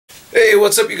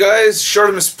what's up you guys?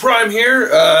 ShartimusPrime here,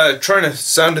 trying to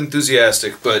sound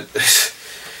enthusiastic, but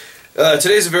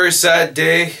today's a very sad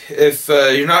day. If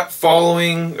you're not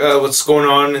following what's going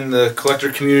on in the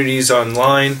collector communities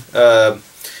online,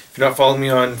 if you're not following me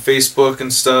on Facebook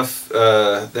and stuff,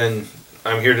 then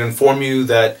I'm here to inform you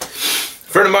that a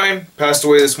friend of mine passed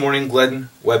away this morning, Glenn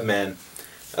Webb, man.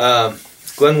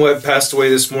 Glenn Webb passed away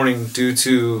this morning due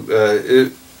to,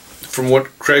 from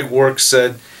what Craig Wark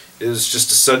said, it was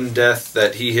just a sudden death,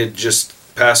 that he had just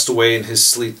passed away in his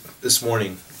sleep this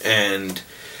morning. And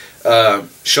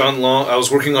Sean Long, I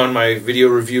was working on my video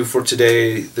review for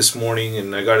today this morning,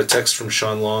 and I got a text from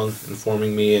Sean Long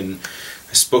informing me, and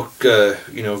I spoke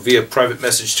via private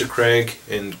message to Craig.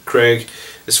 And Craig,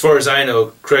 as far as I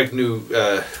know, Craig knew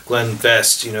Glenn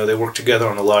best. You know, they worked together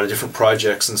on a lot of different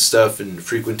projects and stuff, and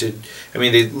frequented, I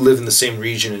mean, they live in the same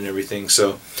region and everything,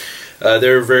 so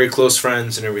they're very close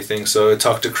friends and everything. So I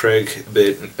talked to Craig a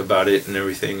bit about it and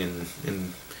everything, and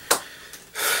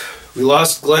we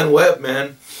lost Glenn Webb,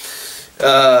 man.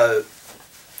 I'm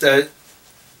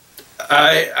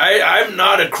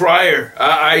not a crier.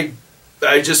 I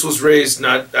just was raised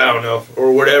not, I don't know,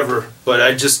 or whatever, but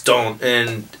I just don't.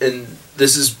 And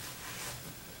this is,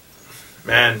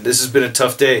 man, this has been a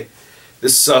tough day.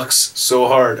 This sucks so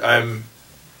hard. I'm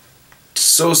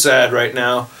so sad right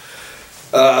now.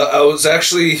 I was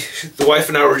actually, the wife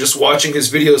and I were just watching his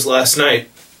videos last night.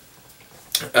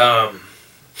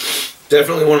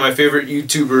 Definitely one of my favorite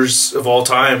YouTubers of all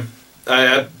time.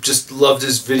 I just loved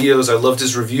his videos. I loved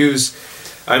his reviews.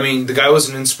 I mean, the guy was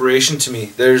an inspiration to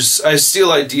me. I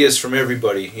steal ideas from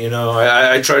everybody, you know.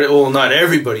 I try to, well, not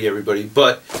everybody,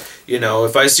 but, you know,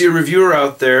 if I see a reviewer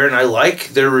out there and I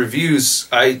like their reviews,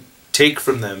 I take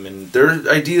from them, and their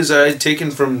ideas I had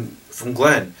taken from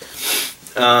Glenn.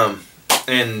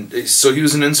 And so he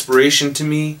was an inspiration to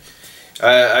me.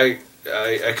 I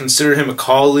consider him a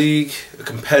colleague, a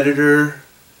competitor,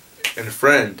 and a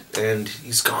friend. And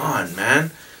he's gone,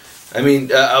 man. I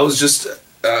mean, I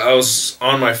was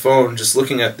on my phone just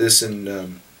looking at this,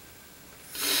 and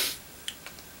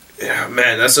yeah,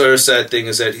 man, that's the other sad thing,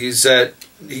 is that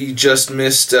he just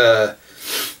missed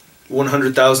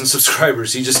 100,000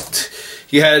 subscribers.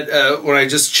 He had, when I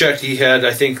just checked, he had,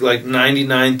 I think, like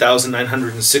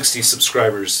 99,960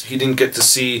 subscribers. He didn't get to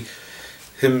see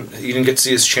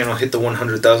his channel hit the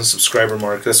 100,000 subscriber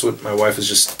mark. That's what my wife is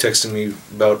just texting me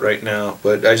about right now.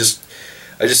 But I just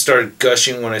started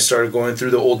gushing when I started going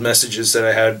through the old messages that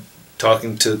I had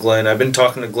talking to Glenn. I've been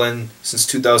talking to Glenn since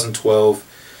 2012,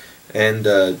 and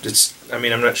I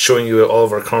mean, I'm not showing you all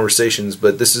of our conversations,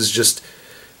 but this is just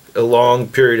a long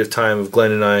period of time of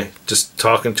Glenn and I just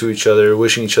talking to each other,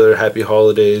 wishing each other happy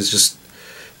holidays, just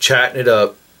chatting it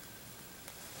up.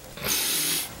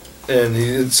 And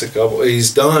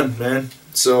he's done, man.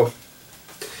 So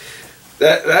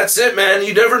that's it, man.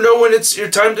 You never know when it's your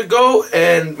time to go,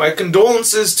 and my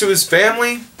condolences to his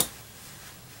family.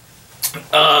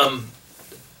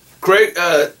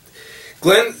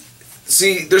 Glenn,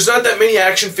 see, there's not that many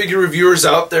action figure reviewers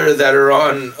out there that are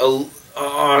on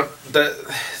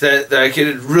that I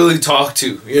could really talk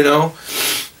to, you know.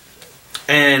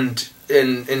 And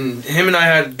him and I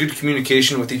had good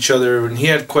communication with each other, and he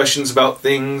had questions about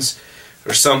things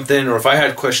or something, or if I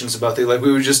had questions about things, like,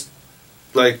 we would just,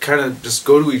 like, kind of just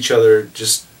go to each other,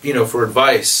 just, you know, for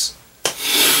advice.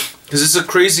 Because it's a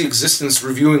crazy existence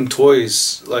reviewing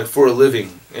toys, like, for a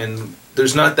living, and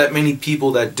there's not that many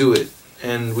people that do it,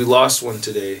 and we lost one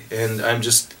today, and I'm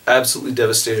just absolutely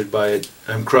devastated by it.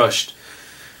 I'm crushed.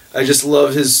 I just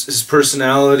love his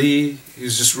personality. He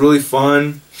was just really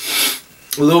fun.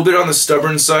 A little bit on the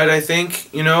stubborn side, I think,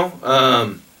 you know.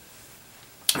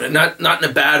 Not in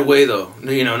a bad way, though.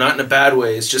 You know, not in a bad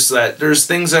way. It's just that there's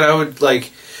things that I would,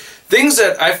 like, things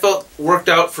that I felt worked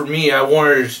out for me, I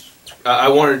wanted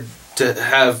to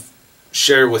have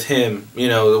share with him, you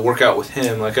know, to work out with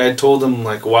him. Like, I told him,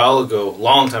 like, a while ago, a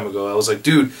long time ago, I was like,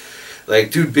 dude,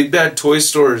 Big Bad Toy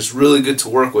Store is really good to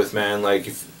work with, man.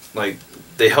 Like,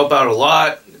 they help out a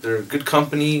lot. They're a good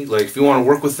company. Like, if you want to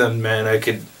work with them, man, I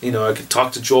could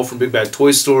talk to Joel from Big Bad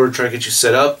Toy Store, try to get you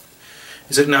set up.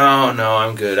 He's like, no,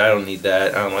 I'm good. I don't need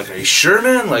that. I'm like, are you sure,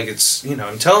 man? Like, it's, you know,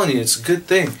 I'm telling you, it's a good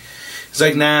thing. He's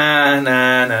like,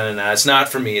 nah, it's not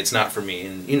for me. It's not for me.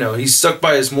 And, you know, he's stuck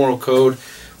by his moral code.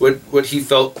 What he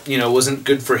felt, you know, wasn't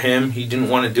good for him, he didn't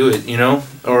want to do it, you know?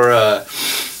 Or,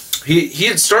 he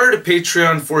had started a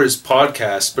Patreon for his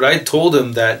podcast, but I told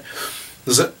him that,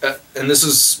 and this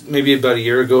was maybe about a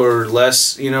year ago or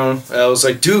less, you know, I was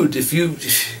like, dude, if you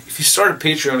start a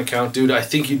Patreon account, dude, I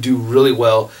think you do really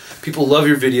well. People love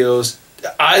your videos.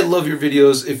 I love your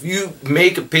videos. If you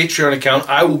make a Patreon account,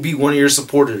 I will be one of your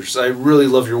supporters. I really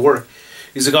love your work.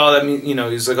 he's like, oh, that mean, you know,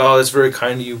 he's like, oh, that's very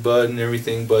kind of you, bud, and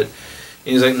everything, but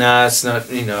he's like, nah, it's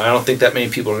not, you know, I don't think that many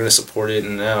people are going to support it,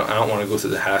 and I don't want to go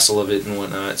through the hassle of it and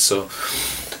whatnot. So,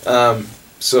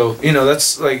 you know,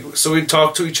 that's like, so we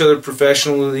talk to each other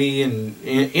professionally, and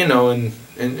you know,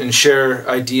 and share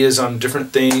ideas on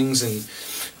different things, and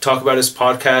talk about his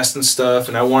podcast and stuff.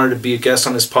 And I wanted to be a guest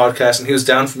on his podcast, and he was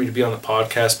down for me to be on the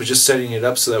podcast, but just setting it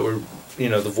up so that we're, you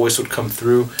know, the voice would come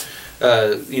through,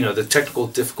 you know, the technical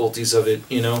difficulties of it,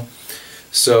 you know.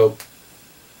 So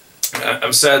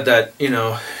I'm sad that, you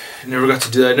know, I never got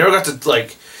to do that. I never got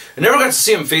to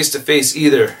see him face to face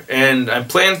either. And I'm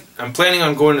planning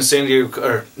on going to San Diego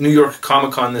or New York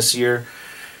Comic-Con this year,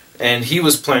 and he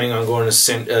was planning on going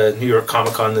to New York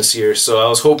Comic-Con this year. So I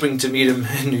was hoping to meet him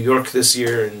in New York this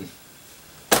year, and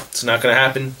it's not going to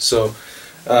happen. So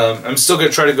I'm still going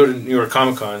to try to go to New York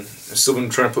Comic-Con. I'm still going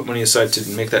to try to put money aside to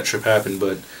make that trip happen.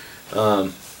 But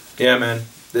yeah, man,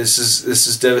 this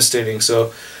is devastating.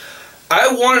 So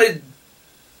I wanted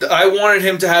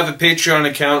him to have a Patreon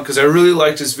account because I really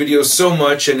liked his videos so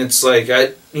much, and it's like,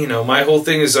 you know, my whole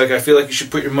thing is like, I feel like you should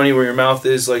put your money where your mouth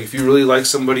is. Like, if you really like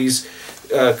somebody's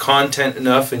content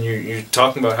enough, and you're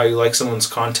talking about how you like someone's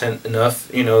content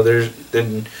enough, you know,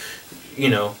 then you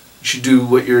know, you should do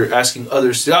what you're asking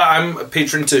others to. I'm a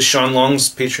patron to Sean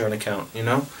Long's Patreon account, you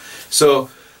know, so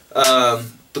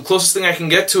the closest thing I can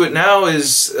get to it now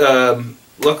is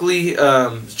luckily,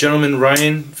 gentleman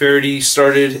Ryan Faraday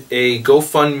started a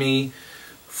GoFundMe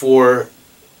for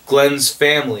Glenn's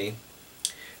family.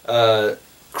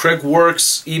 Craig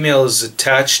Work's email is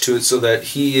attached to it, so that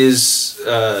he is,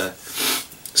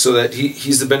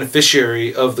 he's the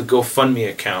beneficiary of the GoFundMe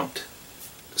account.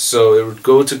 So it would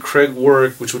go to Craig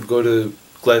Work, which would go to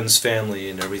Glenn's family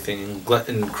and everything,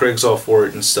 and Craig's all for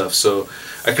it and stuff. So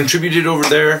I contributed over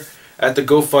there at the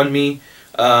GoFundMe.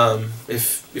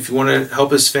 If you want to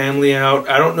help his family out,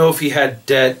 I don't know if he had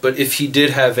debt, but if he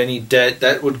did have any debt,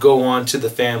 that would go on to the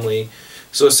family.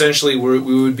 So essentially, we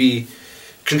would be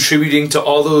contributing to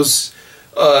all those,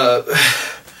 all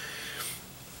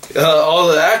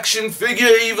the action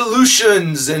figure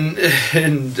evolutions and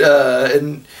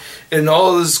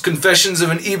all those confessions of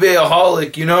an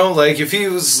eBay-aholic, you know, like if he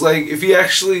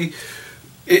actually,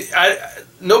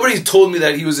 nobody told me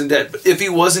that he was in debt, but if he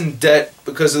was in debt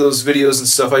because of those videos and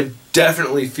stuff, I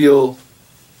definitely feel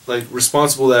like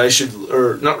responsible that I should,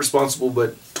 or not responsible,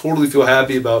 but totally feel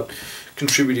happy about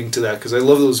contributing to that, because I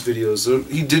love those videos.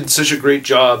 He did such a great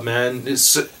job, man. He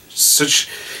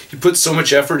put so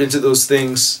much effort into those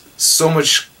things, so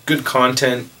much good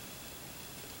content.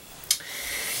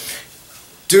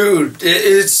 Dude,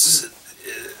 I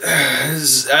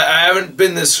haven't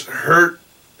been this hurt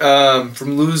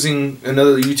from losing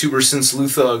another YouTuber since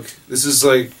Luthug. This is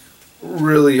like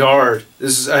really hard.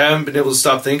 I haven't been able to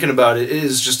stop thinking about it. It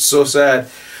is just so sad.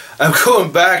 I'm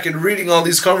going back and reading all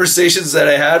these conversations that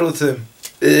I had with him.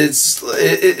 It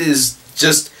is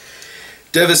just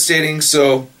devastating.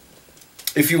 So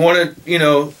if you want to, you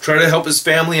know, try to help his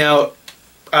family out,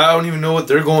 I don't even know what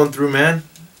they're going through, man.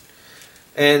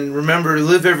 And remember,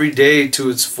 live every day to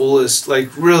its fullest.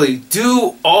 Like, really,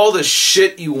 do all the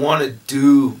shit you want to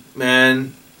do,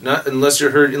 man. Not unless you're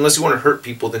hurt. Unless you want to hurt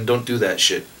people, then don't do that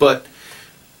shit. But,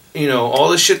 you know, all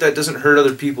the shit that doesn't hurt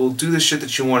other people, do the shit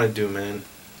that you want to do, man.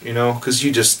 You know, because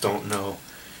you just don't know.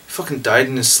 He fucking died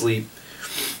in his sleep.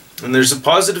 And there's a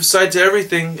positive side to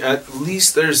everything. At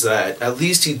least there's that. At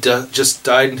least he just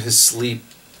died in his sleep.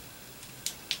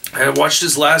 I watched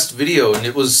his last video, and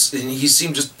he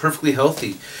seemed just perfectly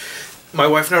healthy. My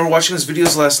wife and I were watching his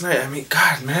videos last night. I mean,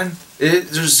 God, man,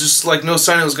 there's just like no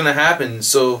sign it was gonna happen.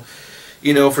 So,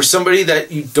 you know, for somebody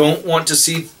that you don't want to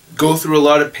see go through a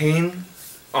lot of pain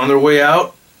on their way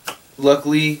out,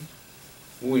 luckily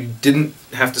we didn't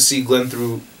have to see Glenn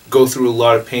go through a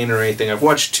lot of pain or anything. I've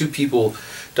watched 2 people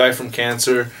die from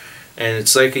cancer, and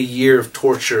it's like a year of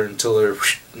torture until they're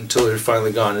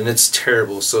finally gone, and it's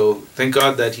terrible. So thank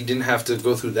God that he didn't have to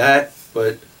go through that.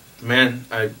 But man,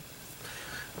 I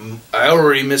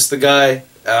already miss the guy.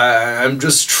 I am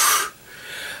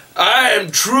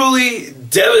truly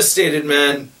devastated,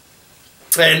 man.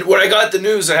 And when I got the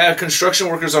news, I had construction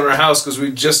workers on our house because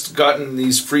we'd just gotten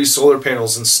these free solar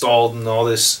panels installed and all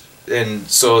this, and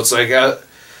so it's like I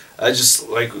just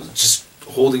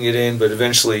holding it in, but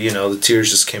eventually, you know, the tears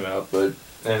just came out.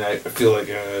 And I feel like,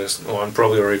 I'm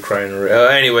probably already crying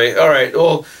already. Anyway, alright,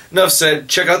 well, enough said.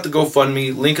 Check out the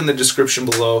GoFundMe, link in the description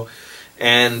below.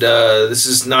 And this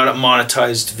is not a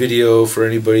monetized video for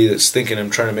anybody that's thinking I'm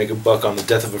trying to make a buck on the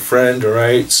death of a friend,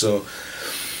 alright? So,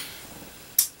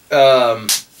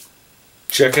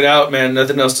 check it out, man.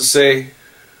 Nothing else to say.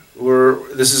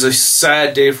 This is a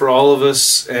sad day for all of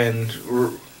us, and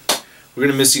we're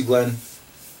gonna miss you, Glenn.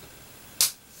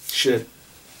 Shit.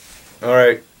 All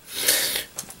right.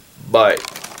 Bye.